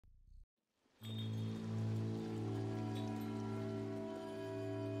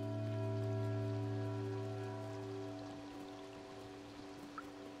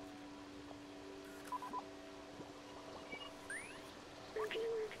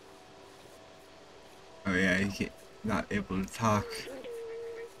Oh yeah, he can't, not able to talk.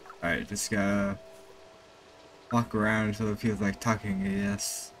 Alright, just gotta walk around until it feels like talking, I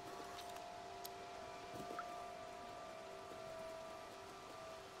guess.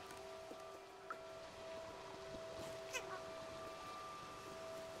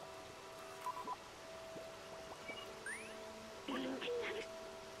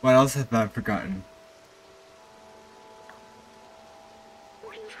 What else have I forgotten?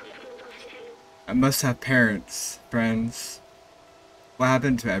 I must have parents, friends. What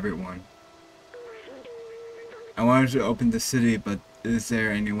happened to everyone? I wanted to open the city, but is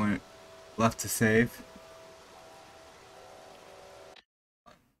there anyone left to save?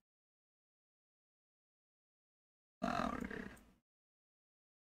 Louder.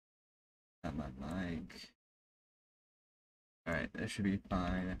 Not my mic. Alright, that should be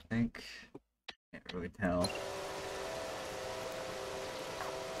fine, I think. Can't really tell.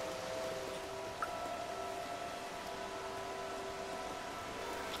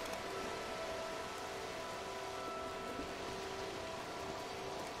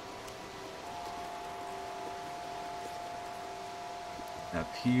 Up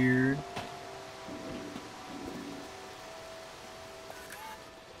here.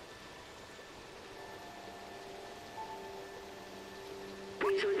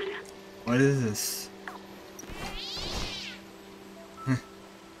 What is this?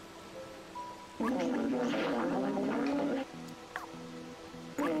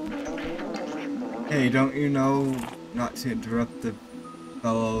 Hey, don't you know not to interrupt the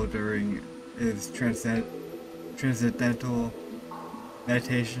fellow during his transcendental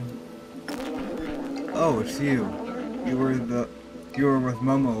meditation? Oh, it's you. You were with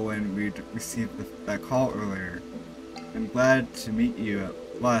Momo when we received that call earlier. I'm glad to meet you at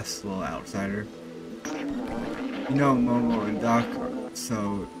last, little outsider. You know Momo and Doc,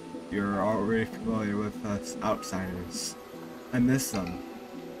 so you're already familiar with us outsiders. I miss them.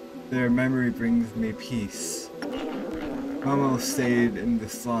 Their memory brings me peace. Momo stayed in the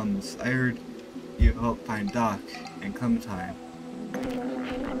slums. I heard you helped find Doc and Clementine.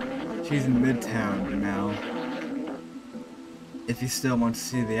 She's in Midtown now. If you still want to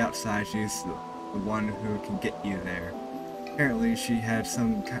see the outside, she's the one who can get you there. Apparently she had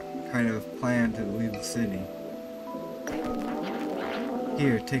some kind of plan to leave the city.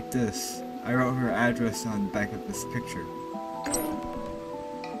 Here, take this. I wrote her address on the back of this picture.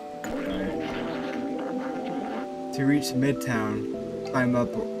 To reach Midtown, climb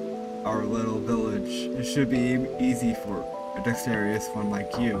up our little village. It should be easy for a dexterous one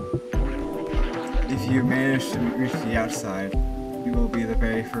like you. If you manage to reach the outside, you will be the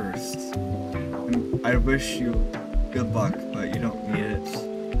very first. And I wish you good luck, but you don't need it.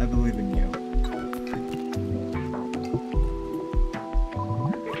 I believe in you.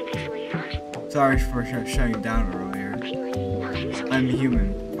 Sorry for shutting down earlier. I'm a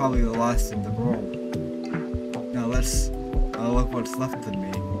human, probably the last in the world. Now let's look what's left of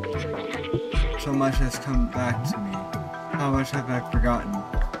me. So much has come back to me. How much have I forgotten?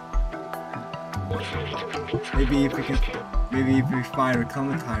 Maybe if we find a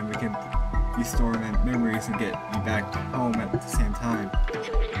Clementine, we can restore memories and get you back home at the same time.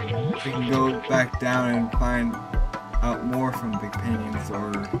 We can go back down and find out more from the companions,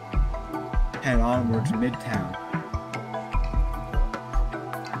 or head onward to Midtown.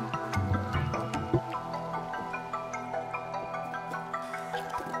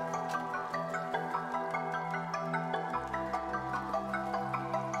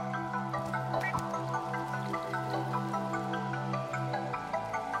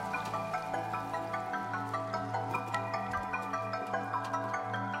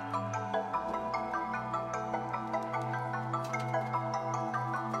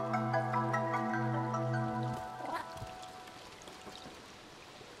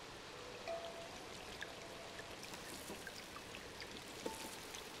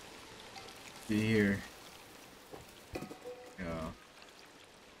 Here. Go.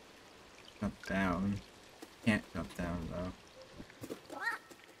 Jump down. Can't jump down though.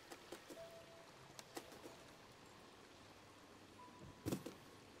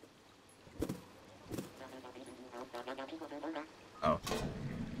 Oh.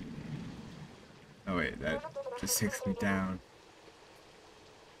 Oh wait, that just takes me down.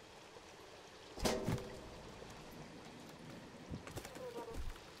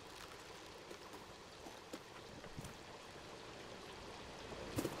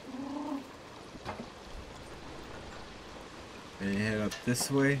 They head up this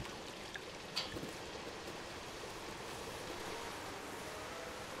way.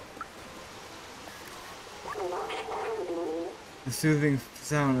 The soothing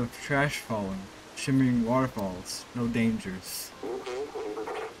sound of trash falling. shimmering waterfalls, no dangers.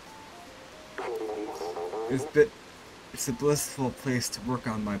 It's a blissful place to work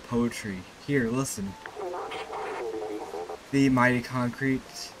on my poetry. Here, listen. The mighty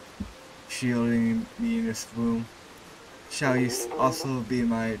concrete, shielding me in this room. Shall you also be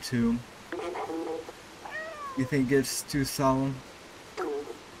my tomb? You think it's too solemn?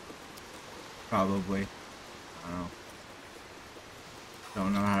 Probably. I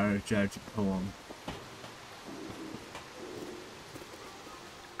don't know how to judge a poem.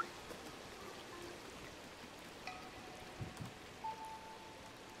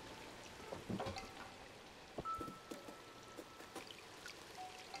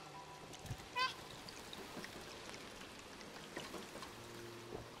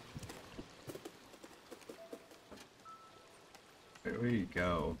 Where do you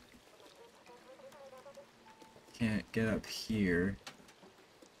go? Can't get up here.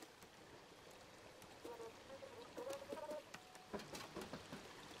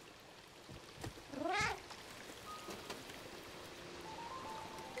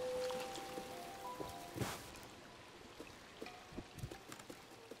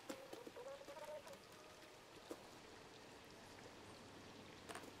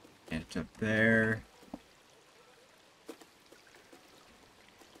 Can't jump there.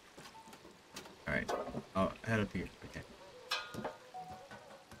 Alright. Oh, head up here. Okay.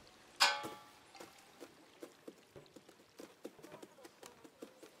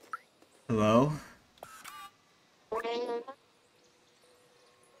 Hello?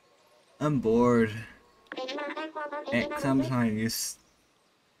 I'm bored. Aunt Clementine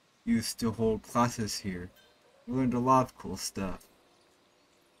used to hold classes here. We learned a lot of cool stuff.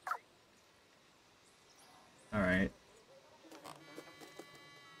 Alright.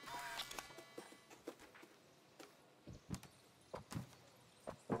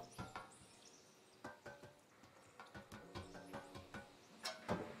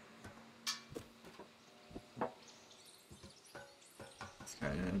 Let's try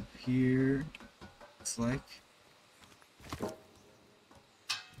it up here. Looks like.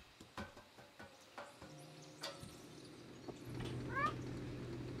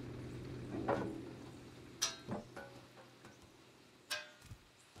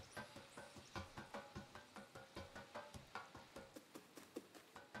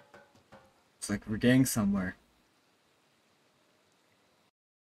 Looks like we're getting somewhere.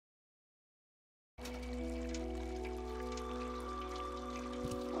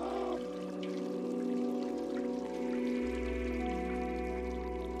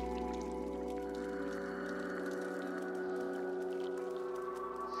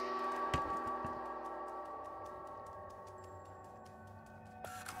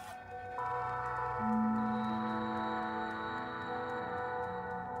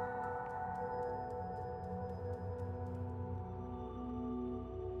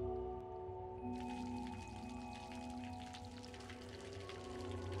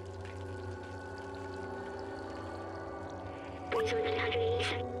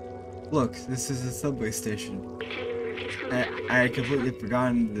 Look, this is a subway station. I had completely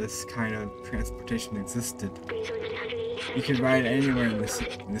forgotten this kind of transportation existed. You could ride anywhere in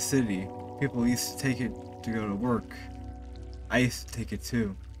the city. People used to take it to go to work. I used to take it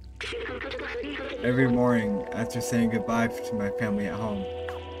too. Every morning after saying goodbye to my family at home.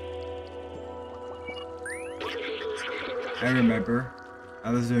 I remember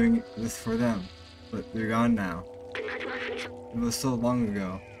I was doing this for them, but they're gone now. It was so long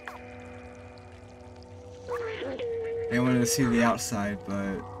ago. I wanted to see the outside,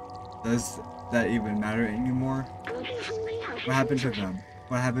 but does that even matter anymore? What happened to them?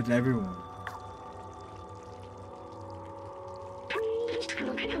 What happened to everyone?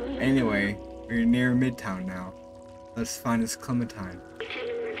 Anyway, we're near Midtown now. Let's find this Clementine.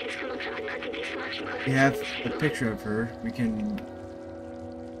 We have a picture of her. We can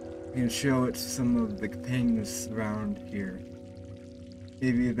show it to some of the companions around here.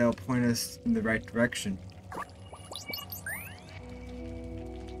 Maybe they'll point us in the right direction.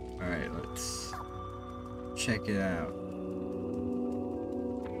 Alright, let's check it out.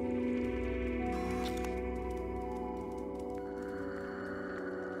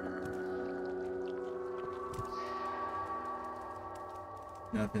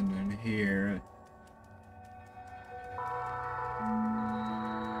 Nothing in here.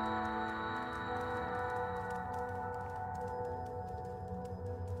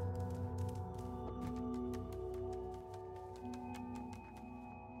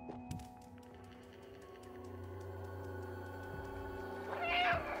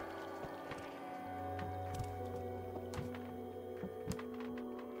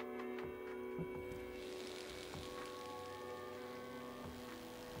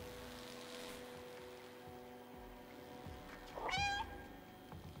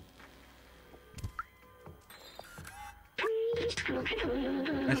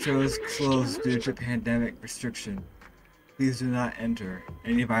 Metro is closed due to pandemic restriction. Please do not enter.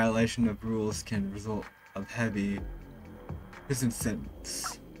 Any violation of rules can result of heavy prison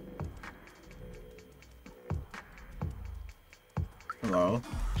sentence. Hello?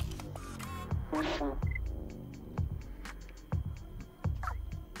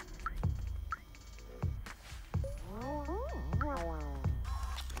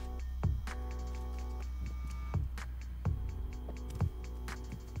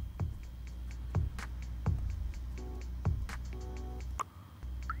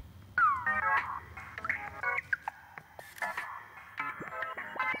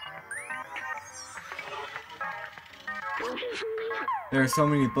 There are so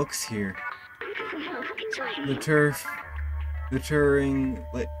many books here. The Turing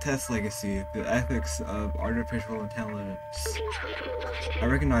Test Legacy, The Ethics of Artificial Intelligence. I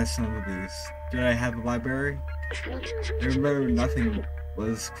recognize some of these. Did I have a library? I remember nothing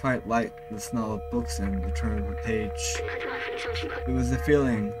was quite like the smell of books and the turn of the page. It was a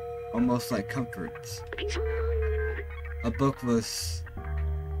feeling almost like comfort. A book was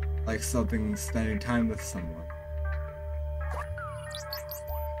like something spending time with someone.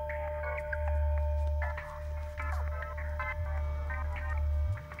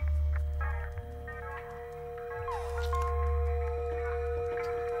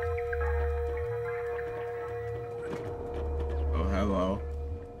 Oh, hello.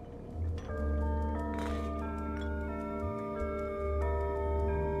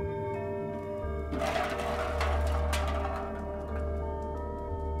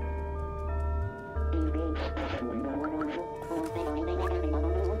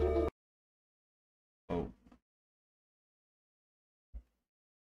 Oh.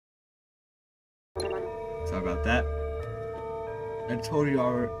 Sorry about that. I told you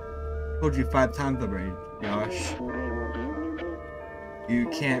 5 times already, Josh. You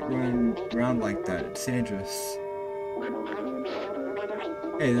can't run around like that. It's dangerous.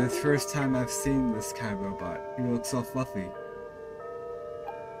 Hey, this is the first time I've seen this kind of robot. He looks so fluffy.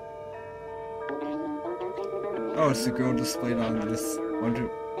 Oh, it's the girl displayed on this wonder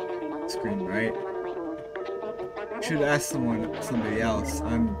screen, right? Should ask somebody else.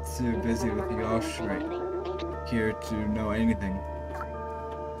 I'm too busy with Yosh right here to know anything.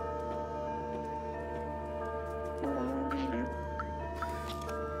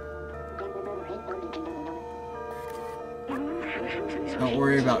 Don't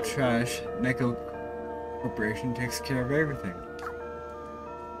worry about trash. Neko Corporation takes care of everything.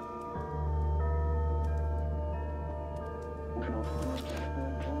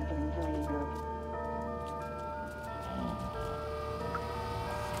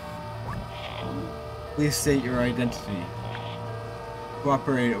 Please state your identity.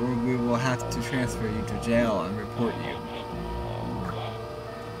 Cooperate or we will have to transfer you to jail and report you.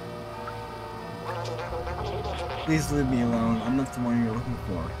 Please leave me alone. I'm not the one you're looking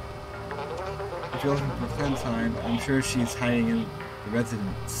for. If you're looking for Clementine, I'm sure she's hiding in the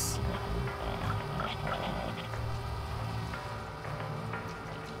residence.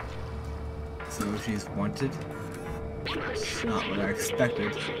 So she's wanted? Not what I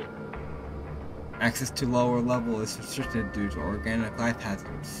expected. Access to lower level is restricted due to organic life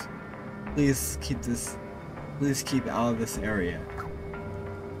hazards. Please keep out of this area.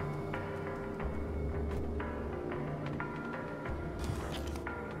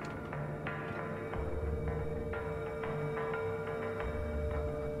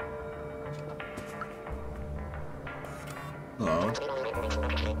 Hello?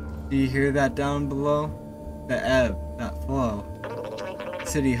 Do you hear that down below? The ebb, that flow. The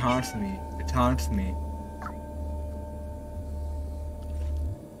city haunts me. It taunts me.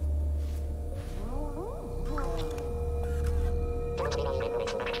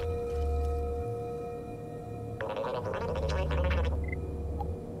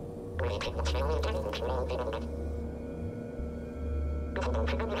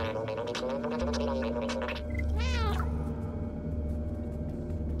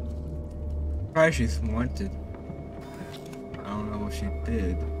 Probably she's wanted. I don't know what she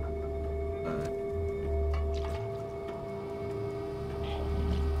did, but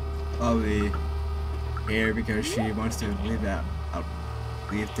probably here because she wants to leave that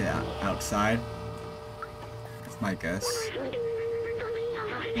outside. That's my guess.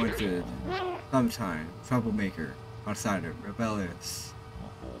 Wanted, sometime, troublemaker, outsider, rebellious.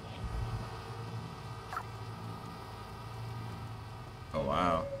 Oh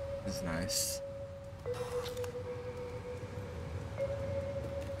wow, this is nice.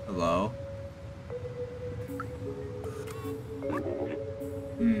 Hello?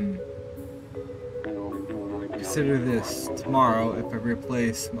 You consider this. Tomorrow, if I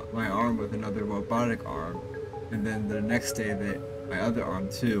replace my arm with another robotic arm, and then the next day my other arm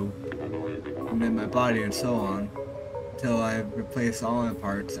too, and then my body and so on, until I've replaced all my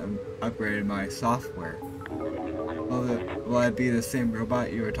parts and upgraded my software. Will I be the same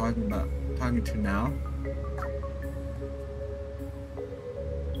robot you were talking to now?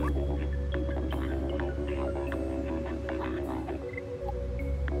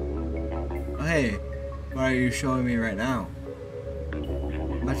 Oh, hey, what are you showing me right now?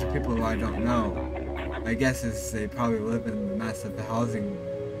 A bunch of people I don't know. My guess is they probably live in the massive housing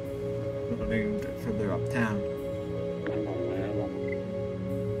building further uptown.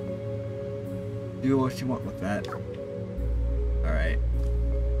 Do what you want with that. Alright.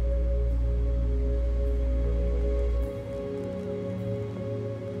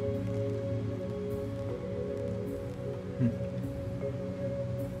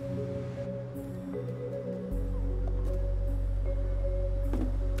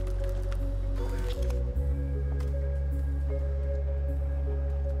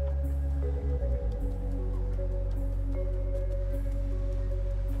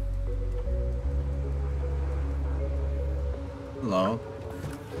 Hello.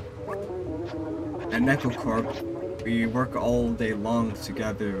 At NecoCorp, we work all day long to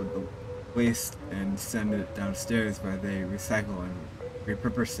gather the waste and send it downstairs where they recycle and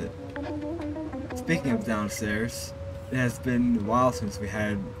repurpose it. Speaking of downstairs, it has been a while since we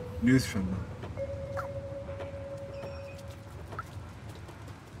had news from them.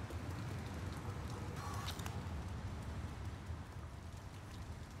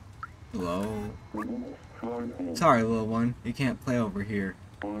 Hello? Sorry, little one, you can't play over here.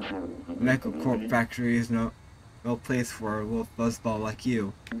 The NecoCorp factory is no place for a little fuzzball like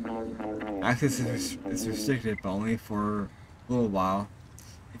you. Access is restricted, but only for a little while.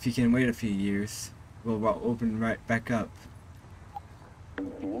 If you can wait a few years, we'll open right back up.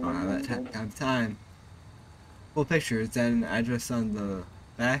 That kind of time. Full picture, is that an address on the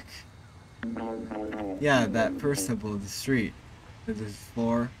back? Yeah, that first symbol of the street. There's a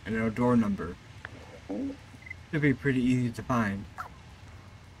floor and a door number. Should be pretty easy to find.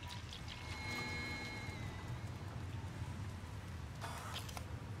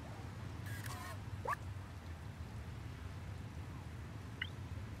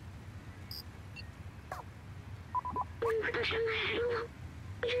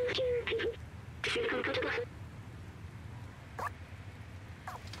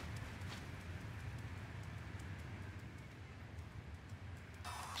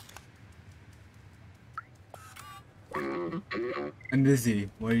 I'm busy.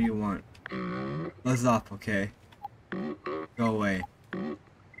 What do you want? Buzz off, okay? Go away.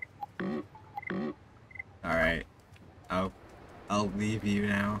 Alright. I'll leave you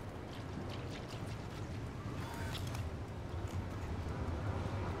now.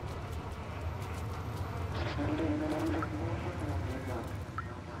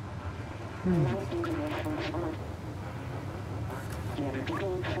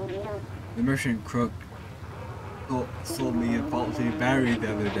 The merchant crook sold me a faulty battery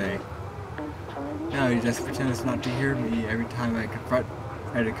the other day. Now he just pretends not to hear me every time I try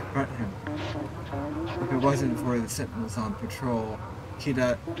to confront him. If it wasn't for the sentinels on patrol, he'd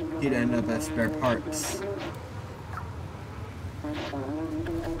end up as spare parts.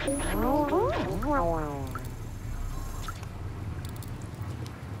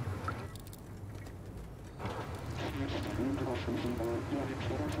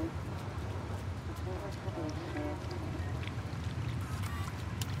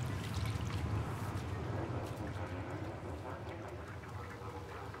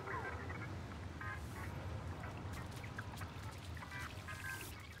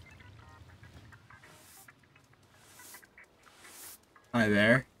 Hi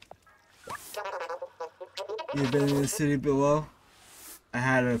there. You've been in the city below? I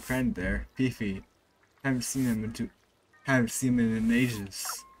had a friend there, Fifi. Haven't seen him in ages.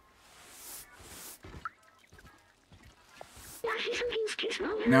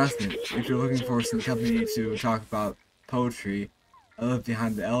 Announcement. If you're looking for some company to talk about poetry, I live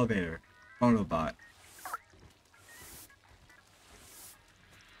behind the elevator. Phonobot.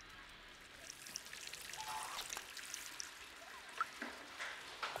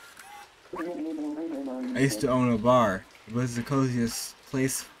 I used to own a bar. It was the coziest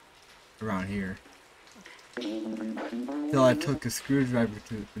place around here. Till I took a screwdriver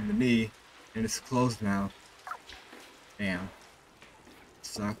in the knee, and it's closed now. Damn.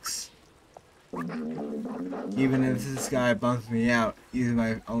 Sucks. Even if this guy bumps me out, he's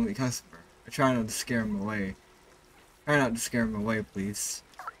my only customer. I try not to scare him away. Try not to scare him away, please.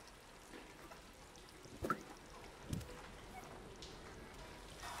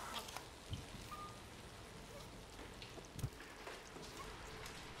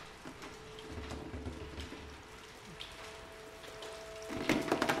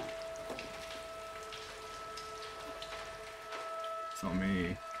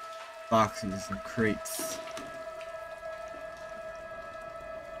 boxes and crates.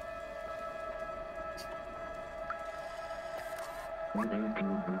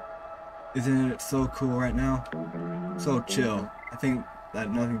 Isn't it so cool right now? So chill. I think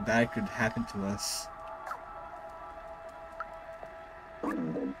that nothing bad could happen to us.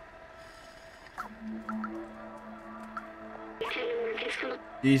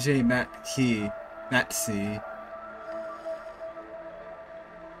 DJ Matt C.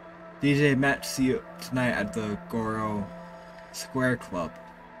 DJ Matt C tonight at the Goro Square Club.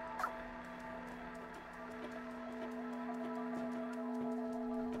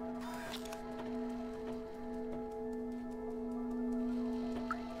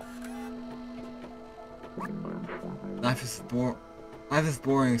 Life is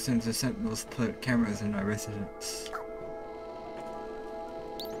boring since the Sentinels put cameras in our residence.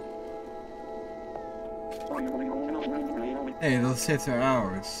 Hey, those tips are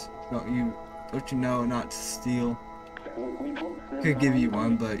ours. Don't you know not to steal? Could give you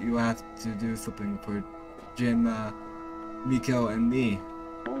one, but you have to do something for Jim, Miko, and me.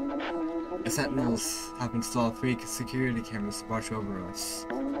 The Sentinels have installed 3 security cameras to watch over us.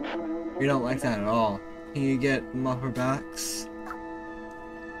 We don't like that at all. Can you get them off our backs?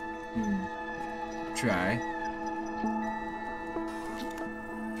 Try.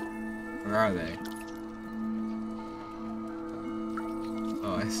 Where are they?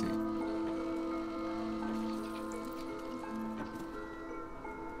 Oh, I see.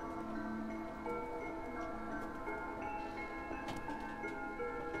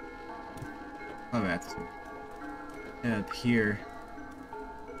 Oh, I have to head up here.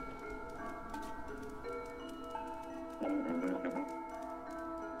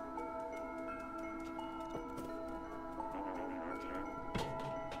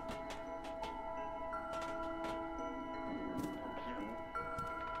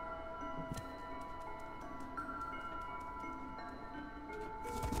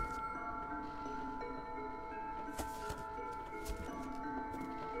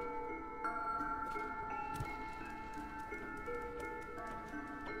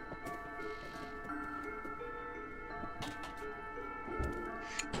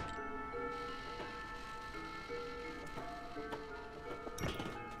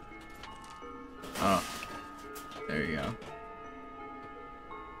 Oh, there you go.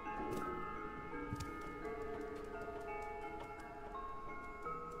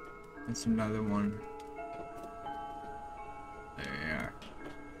 That's another one. There you are.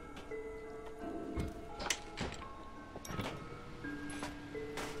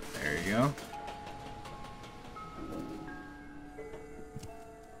 There you go.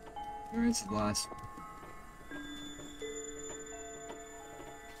 Where's the last one?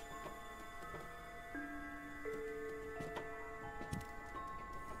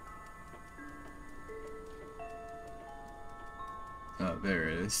 Oh, there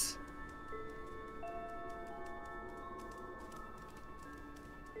it is.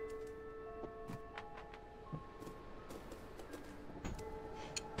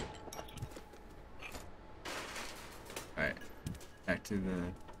 Alright, back to the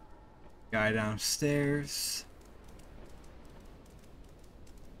guy downstairs.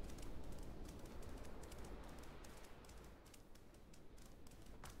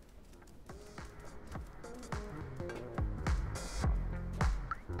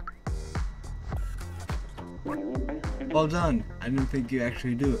 Well done. I didn't think you'd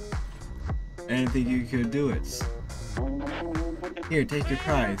actually do it. I didn't think you could do it. Here, take your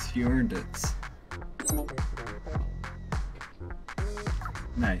prize. You earned it.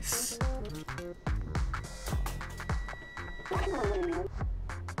 Nice.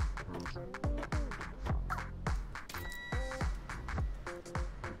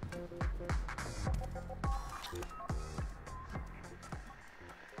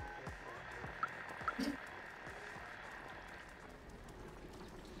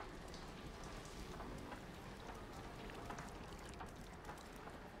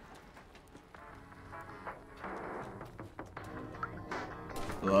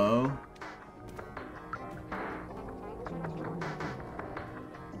 Hello?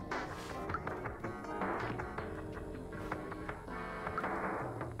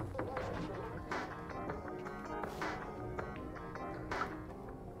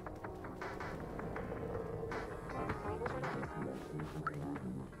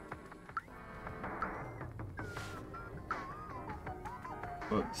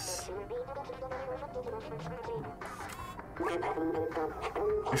 Whoops.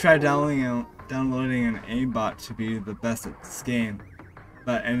 I tried downloading an aimbot to be the best at this game,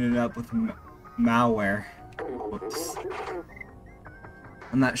 but ended up with malware. Whoops.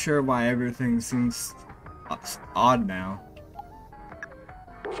 I'm not sure why everything seems odd now.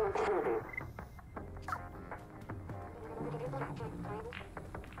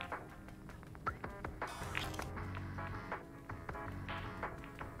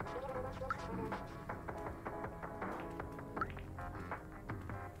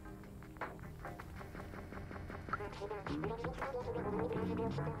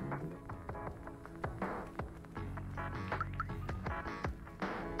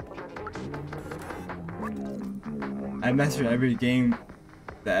 I mastered every game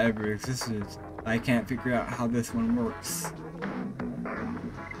that ever existed. I can't figure out how this one works.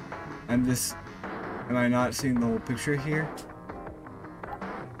 Am I not seeing the whole picture here?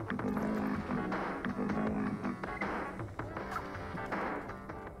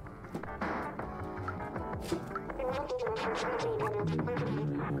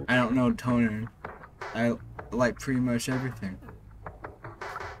 I don't know toner. I like pretty much everything.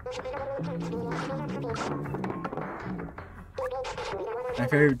 My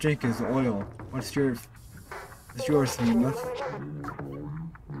favorite drink is oil. What's yours, Seamus?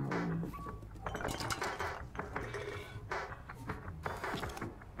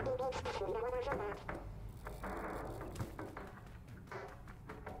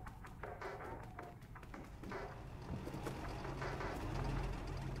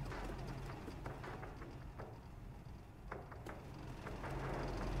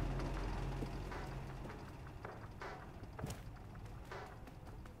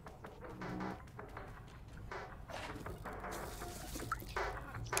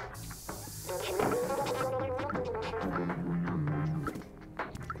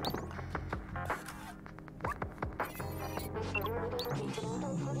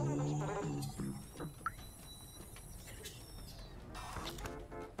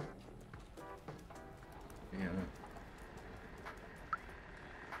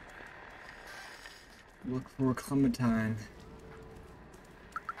 Look for Clementine.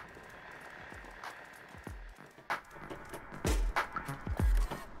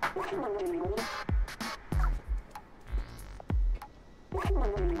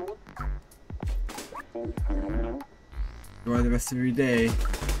 Enjoy the rest of your day.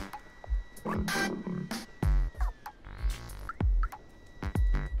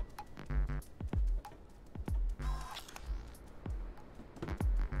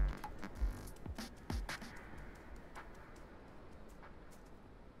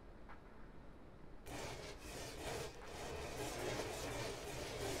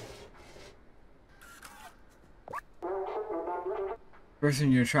 The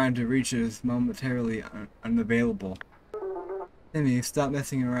person you're trying to reach is momentarily unavailable. Timmy, stop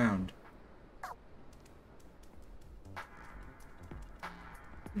messing around.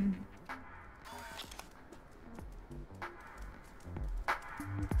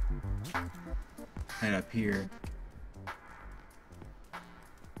 Head up here.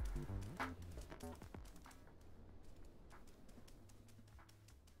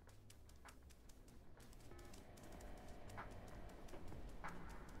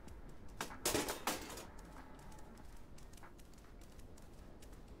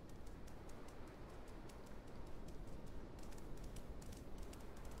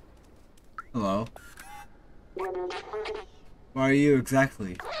 Hello. What are you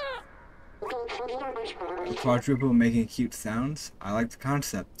exactly? A quadruple making cute sounds? I like the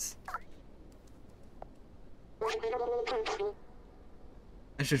concepts.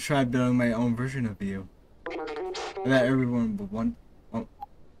 I should try building my own version of you. I bet everyone would want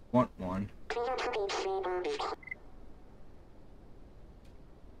one.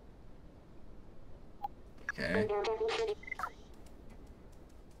 Okay.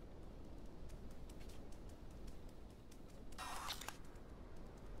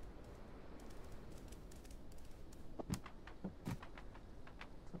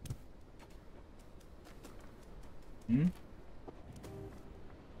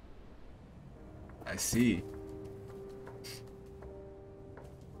 I see.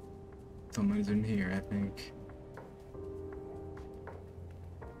 Someone's in here, I think.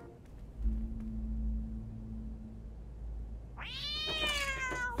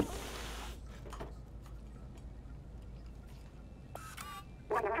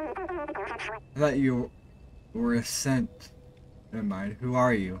 I thought you were sent. Never mind. Who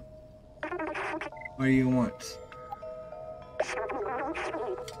are you? What do you want?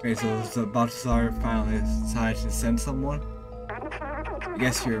 Okay, so Balthazar finally decided to send someone? I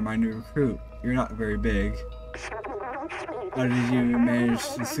guess you're my new recruit. You're not very big. How did you manage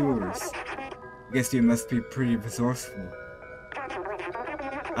the sewers? I guess you must be pretty resourceful.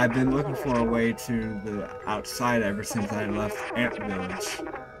 I've been looking for a way to the outside ever since I left Ant Village.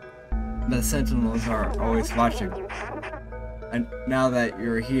 The sentinels are always watching. And now that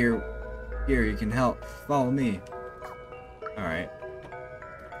you're here you can help. Follow me. Alright.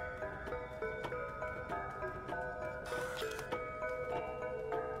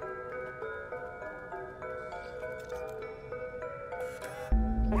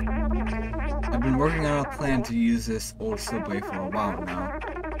 I've been working on a plan to use this old subway for a while now.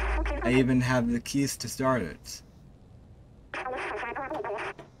 I even have the keys to start it.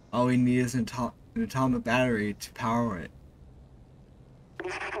 All we need is an atomic battery to power it.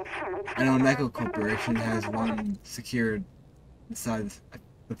 I know Neko Corporation has one secured inside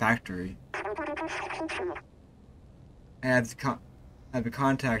the factory. I have a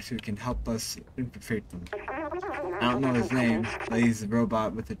contact who can help us infiltrate them. I don't know his name, but he's a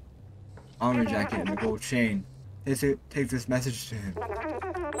robot with an armor jacket and a gold chain. Take this message to him.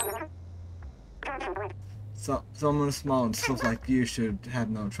 Someone small and stiff like you should have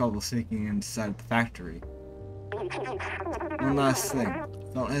no trouble sneaking inside the factory. One last thing.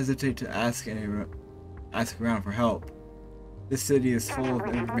 Don't hesitate to ask around for help. This city is full of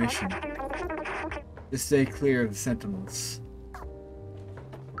information. Just stay clear of the sentinels.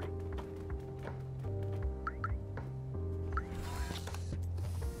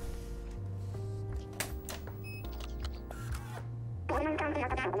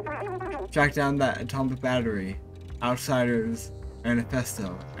 Track down that atomic battery. Outsiders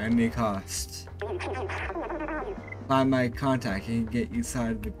Manifesto at any cost. Find my contact and get you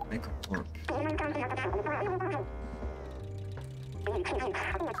inside the Neko Corp.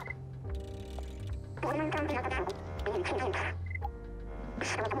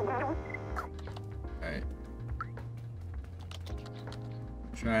 Alright.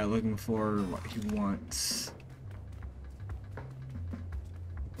 Try looking for what he wants.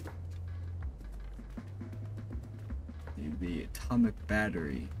 The atomic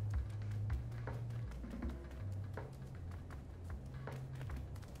battery.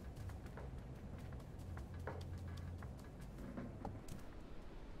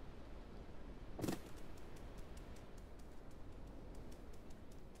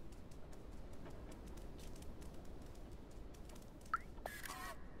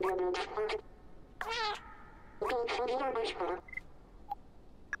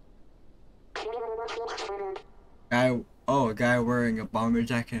 A guy wearing a bomber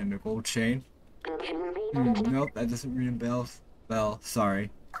jacket and a gold chain. Nope, that doesn't ring a bell. Sorry.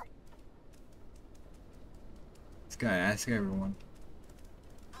 This guy, ask everyone.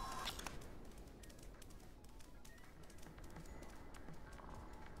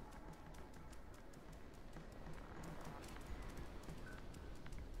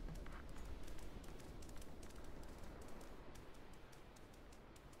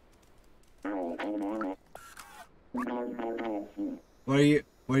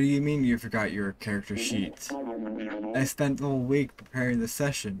 What do you mean you forgot your character sheet? I spent the whole week preparing the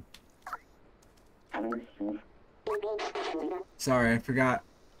session. Sorry, I forgot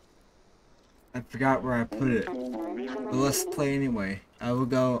where I put it. But let's play anyway. I will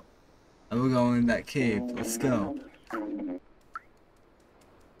go in that cave. Let's go.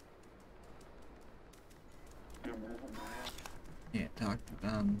 Can't talk to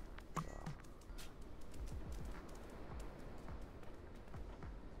them.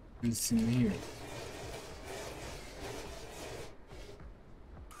 Who's in here?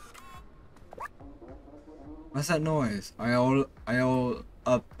 What's that noise? I owe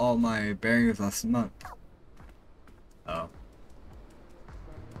up all my bearings last month. Oh.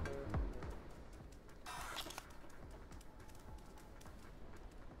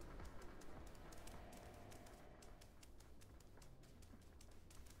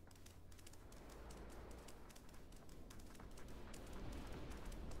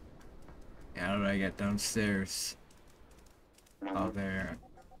 How do I get downstairs? Oh, there.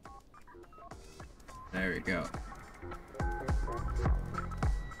 There we go.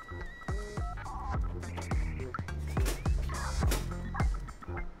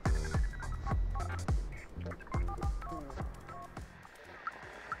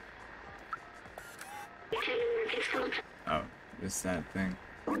 Oh, it's that thing.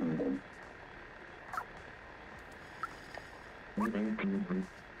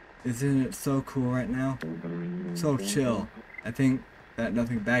 Isn't it so cool right now? So chill. I think that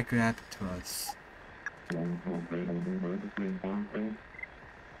nothing bad could happen to us.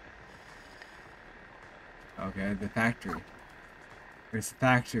 Okay, the factory. Where's the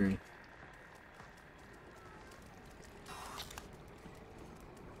factory?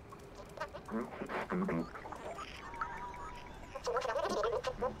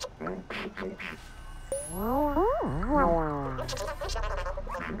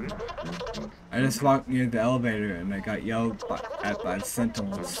 I just walked near the elevator and I got yelled at by the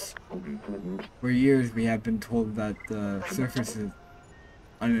sentinels. For years we have been told that the surface is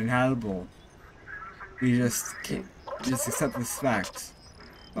uninhabitable. We just can't just accept this fact.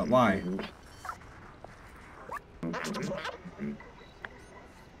 But why?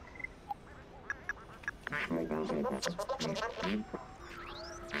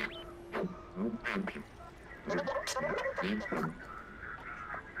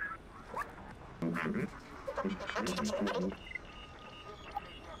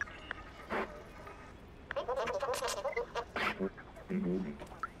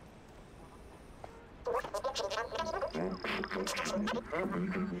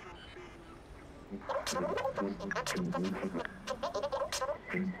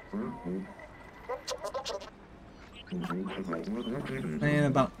 Playing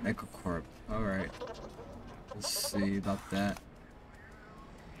about Ecocorp. Alright. Let's see about that.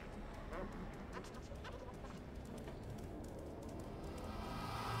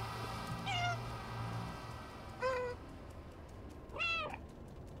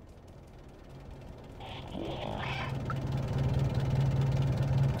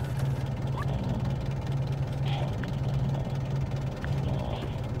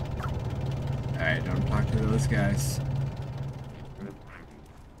 Alright, don't talk to those guys.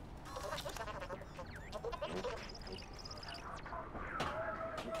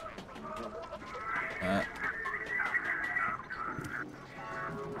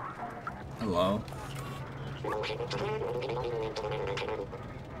 Hello.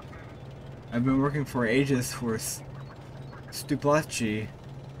 I've been working for ages for Stuplechi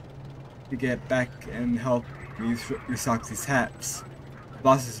to get back and help restock these hats. The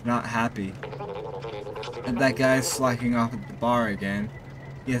boss is not happy. And that guy's slacking off at the bar again.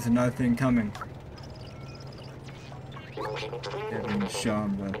 He has another thing coming. Didn't show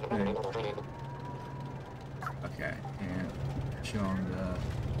him the thing. Okay, and show him the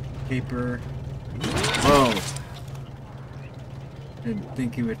paper. Whoa! Didn't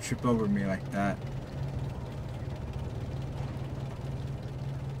think he would trip over me like that.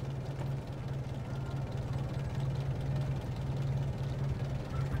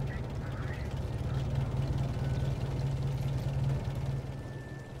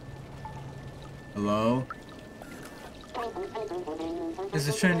 Hello? There's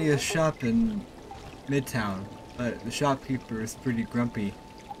a trendy shop in Midtown, but the shopkeeper is pretty grumpy.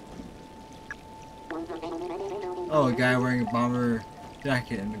 Oh, a guy wearing a bomber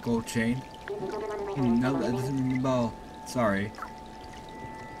jacket and a gold chain? No, that doesn't ring a bell. Sorry.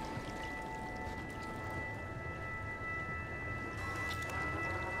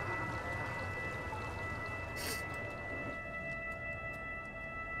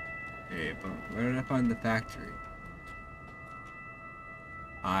 Hey, but where did I find the factory?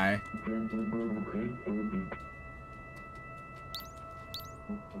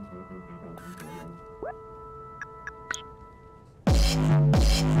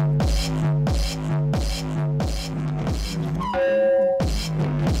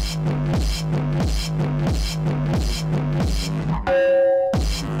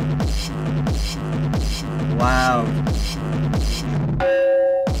 Wow.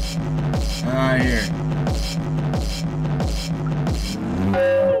 Out here.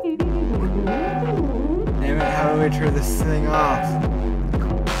 Damn it, how do we turn this thing off?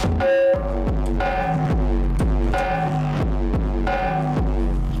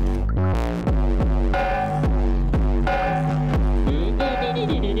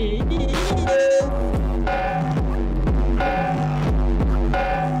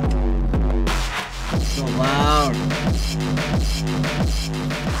 So loud.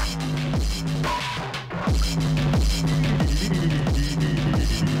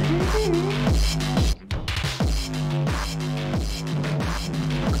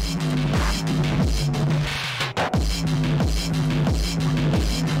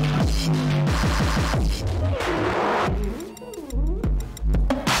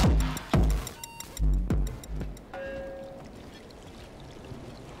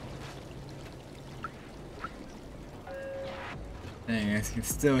 Dang, I can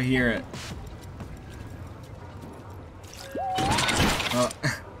still hear it. Oh,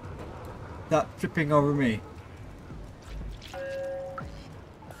 stop tripping over me.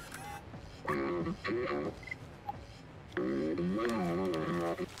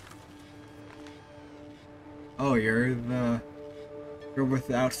 Oh, you're with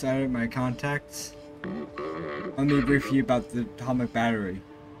the outside of my contacts? Let me brief you about the atomic battery.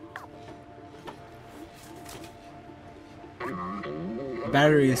 The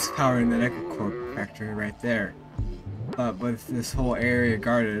battery is powering the Ecocorp factory right there. but with this whole area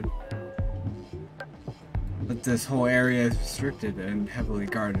guarded. But this whole area is restricted and heavily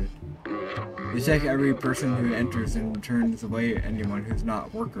guarded. They check every person who enters and turns away anyone who's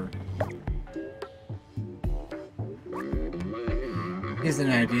not a worker. Here's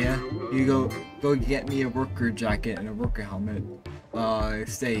an idea. You go get me a worker jacket and a worker helmet. I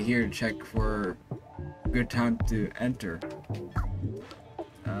stay here to check for a good time to enter.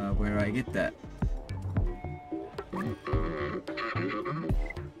 Where do I get that?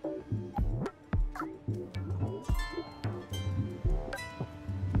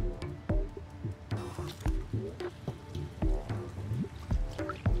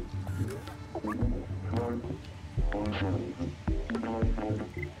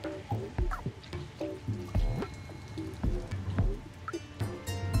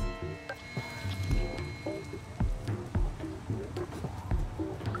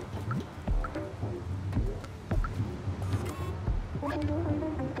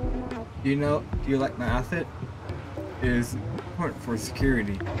 Do you like my outfit? It is important for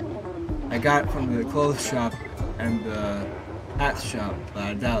security. I got it from the clothes shop and the hat shop, but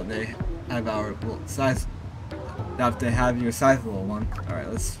I doubt they have our size. Doubt they have your size little one. Alright,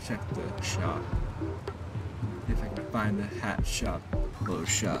 let's check the shop. See if I can find the hat shop, clothes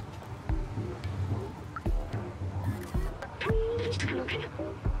shop.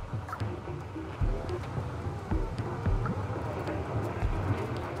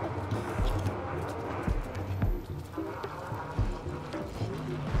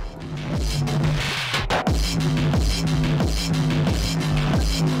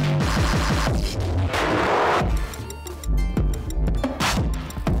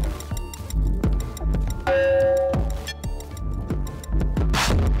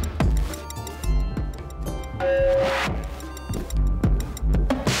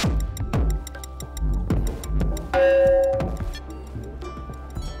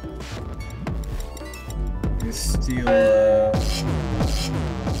 Steal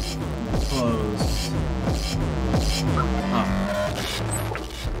clothes. Oh,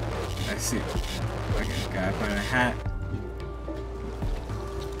 I see. Okay, gotta find a hat.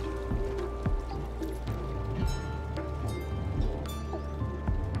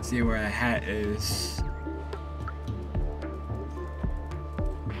 See where a hat is.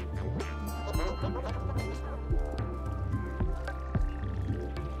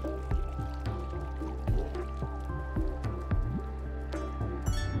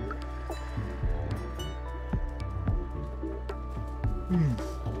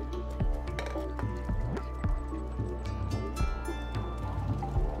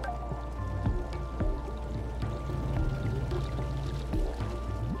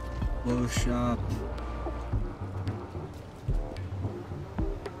 Clothes shop.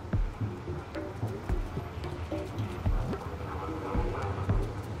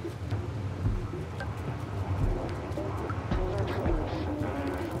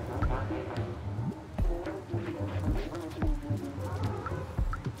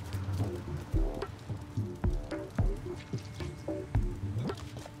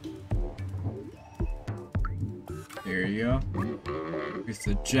 There you go. Here's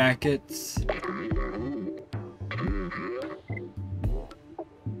the jackets.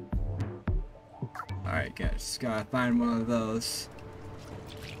 Alright guys, just gotta find one of those.